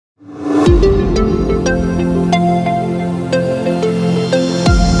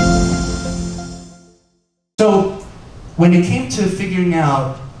when it came to figuring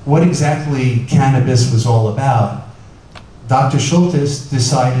out what exactly cannabis was all about, Dr. Schultes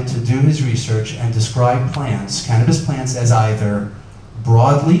decided to do his research and describe plants, cannabis plants, as either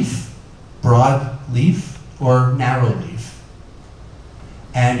broadleaf, or narrowleaf,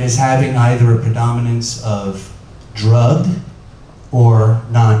 and as having either a predominance of drug or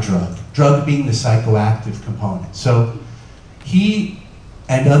non-drug, drug being the psychoactive component. So he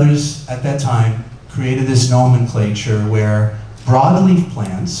and others at that time created this nomenclature where broadleaf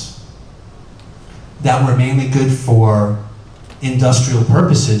plants that were mainly good for industrial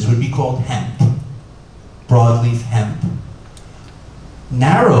purposes would be called hemp, broadleaf hemp.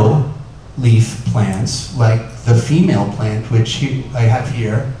 Narrow leaf plants, like the female plant, which I have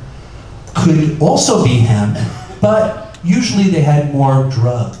here, could also be hemp, but usually they had more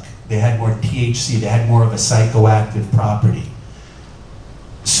drug, they had more THC, they had more of a psychoactive property.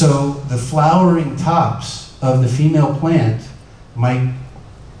 So the flowering tops of the female plant might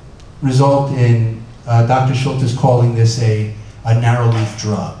result in Dr. Schultes calling this a narrowleaf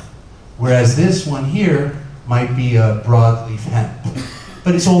drug, whereas this one here might be a broadleaf hemp.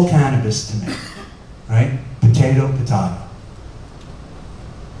 But it's all cannabis to me, right? Potato, potato.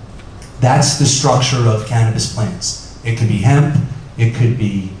 That's the structure of cannabis plants. It could be hemp, it could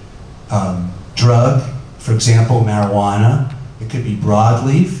be drug, for example, marijuana. It could be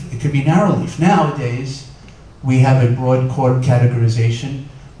broadleaf, it could be narrowleaf. Nowadays, we have a broad categorization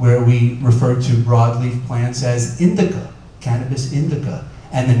where we refer to broadleaf plants as indica, cannabis indica.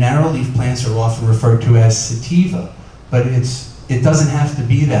 And the narrowleaf plants are often referred to as sativa, but it doesn't have to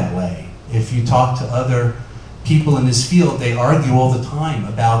be that way. If you talk to other people in this field, they argue all the time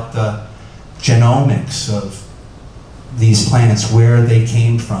about the genomics of these plants, where they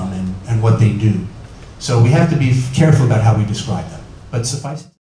came from and what they do. So we have to be careful about how we describe them. But suffice it.